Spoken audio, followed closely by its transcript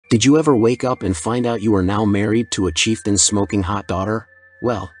Did you ever wake up and find out you are now married to a chieftain's smoking hot daughter?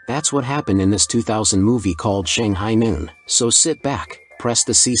 Well, that's what happened in this 2000 movie called Shanghai Noon, so sit back, press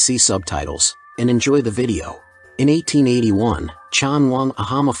the CC subtitles, and enjoy the video. In 1881, Chon Wang, a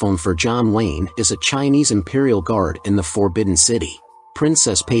homophone for John Wayne, is a Chinese Imperial Guard in the Forbidden City.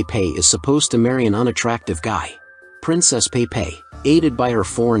 Princess Pei Pei is supposed to marry an unattractive guy. Princess Pei Pei, aided by her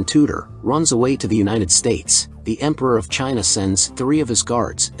foreign tutor, runs away to the United States. The Emperor of China sends 3 of his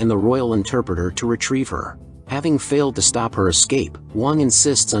guards and the royal interpreter to retrieve her. Having failed to stop her escape, Wang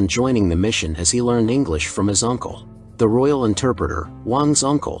insists on joining the mission as he learned English from his uncle. The royal interpreter, Wang's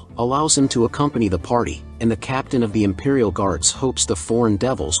uncle, allows him to accompany the party, and the captain of the Imperial Guards hopes the foreign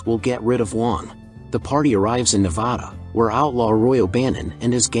devils will get rid of Wang. The party arrives in Nevada, where outlaw Roy O'Bannon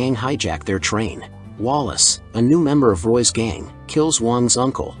and his gang hijack their train. Wallace, a new member of Roy's gang, kills Wang's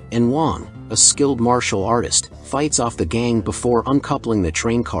uncle, and Wang, a skilled martial artist, fights off the gang before uncoupling the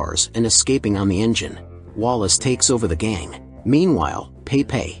train cars and escaping on the engine. Wallace takes over the gang. Meanwhile, Pei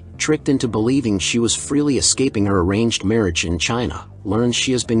Pei, tricked into believing she was freely escaping her arranged marriage in China, learns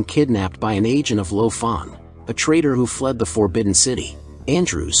she has been kidnapped by an agent of Lo Fan, a traitor who fled the Forbidden City.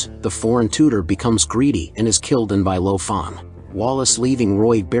 Andrews, the foreign tutor, becomes greedy and is killed by Lo Fan. Wallace leaving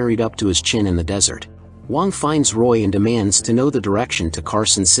Roy buried up to his chin in the desert. Wang finds Roy and demands to know the direction to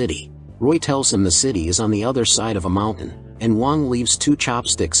Carson City. Roy tells him the city is on the other side of a mountain, and Wang leaves 2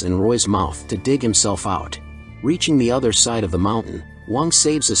 chopsticks in Roy's mouth to dig himself out. Reaching the other side of the mountain, Wang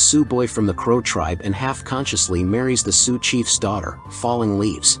saves a Sioux boy from the Crow tribe and half-consciously marries the Sioux chief's daughter, Falling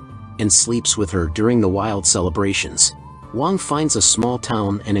Leaves, and sleeps with her during the wild celebrations. Wang finds a small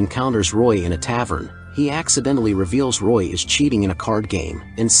town and encounters Roy in a tavern. He accidentally reveals Roy is cheating in a card game,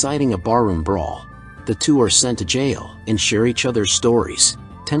 inciting a barroom brawl. The 2 are sent to jail and share each other's stories.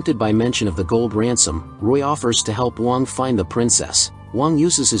 Tempted by mention of the gold ransom, Roy offers to help Wang find the princess. Wang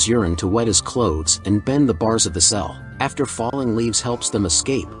uses his urine to wet his clothes and bend the bars of the cell. After Falling Leaves helps them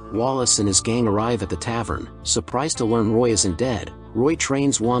escape, Wallace and his gang arrive at the tavern. Surprised to learn Roy isn't dead, Roy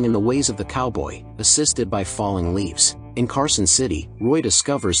trains Wang in the ways of the cowboy, assisted by Falling Leaves. In Carson City, Roy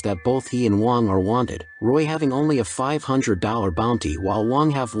discovers that both he and Wang are wanted, Roy having only a $500 bounty while Wang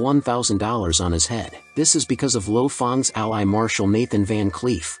have $1,000 on his head. This is because of Lo Fan's ally Marshal Nathan Van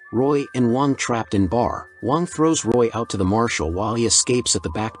Cleef. Roy and Wang trapped in bar. Wang throws Roy out to the marshal while he escapes at the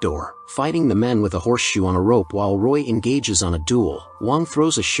back door, fighting the men with a horseshoe on a rope while Roy engages on a duel. Wang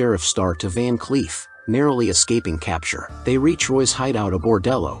throws a sheriff's star to Van Cleef, narrowly escaping capture. They reach Roy's hideout, a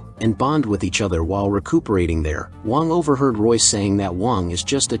bordello, and bond with each other while recuperating there. Wang overheard Roy saying that Wang is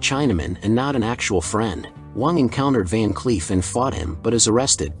just a Chinaman and not an actual friend. Wang encountered Van Cleef and fought him but is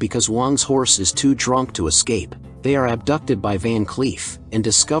arrested because Wang's horse is too drunk to escape. They are abducted by Van Cleef, and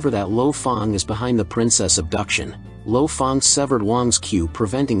discover that Lo Fan is behind the princess abduction. Lo Fan severed Wang's queue,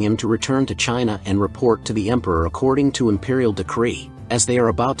 preventing him to return to China and report to the emperor according to imperial decree. As they are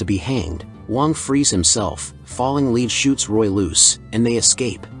about to be hanged, Wang frees himself. Falling Leaves shoots Roy loose, and they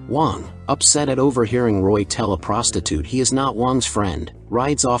escape. Wang, upset at overhearing Roy tell a prostitute he is not Wang's friend,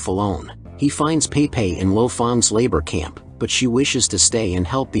 rides off alone. He finds Pei Pei in Lo Fan's labor camp, but she wishes to stay and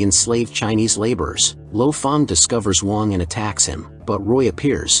help the enslaved Chinese laborers. Lo Fan discovers Wang and attacks him, but Roy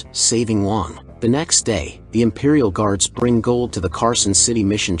appears, saving Wang. The next day, the Imperial Guards bring gold to the Carson City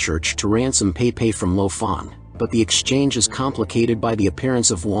Mission Church to ransom Pei Pei from Lo Fan, but the exchange is complicated by the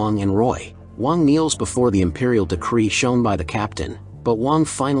appearance of Wang and Roy. Wang kneels before the imperial decree shown by the captain, but Wang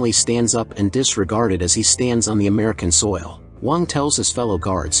finally stands up and disregarded as he stands on the American soil. Wang tells his fellow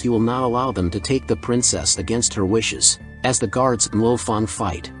guards he will not allow them to take the princess against her wishes. As the guards and Lo Fan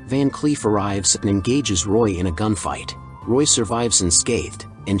fight, Van Cleef arrives and engages Roy in a gunfight. Roy survives unscathed,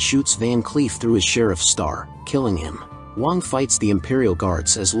 and shoots Van Cleef through his sheriff's star, killing him. Wang fights the Imperial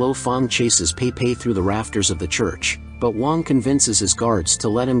Guards as Lo Fan chases Pei Pei through the rafters of the church, but Wang convinces his guards to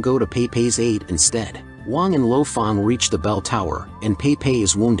let him go to Pei Pei's aid instead. Wang and Lo Fan reach the bell tower, and Pei Pei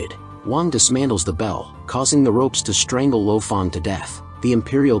is wounded. Wang dismantles the bell, causing the ropes to strangle Lo Fan to death. The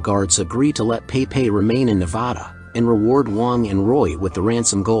Imperial Guards agree to let Pei Pei remain in Nevada, and reward Wang and Roy with the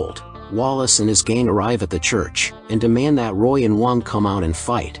ransom gold. Wallace and his gang arrive at the church, and demand that Roy and Wang come out and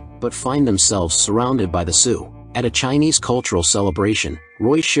fight, but find themselves surrounded by the Sioux. At a Chinese cultural celebration,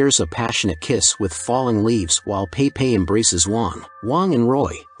 Roy shares a passionate kiss with Falling Leaves while Pei Pei embraces Wang. Wang and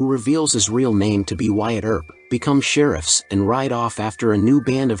Roy, who reveals his real name to be Wyatt Earp, become sheriffs and ride off after a new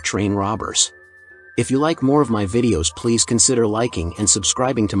band of train robbers. If you like more of my videos, please consider liking and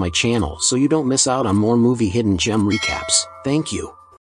subscribing to my channel so you don't miss out on more movie hidden gem recaps. Thank you.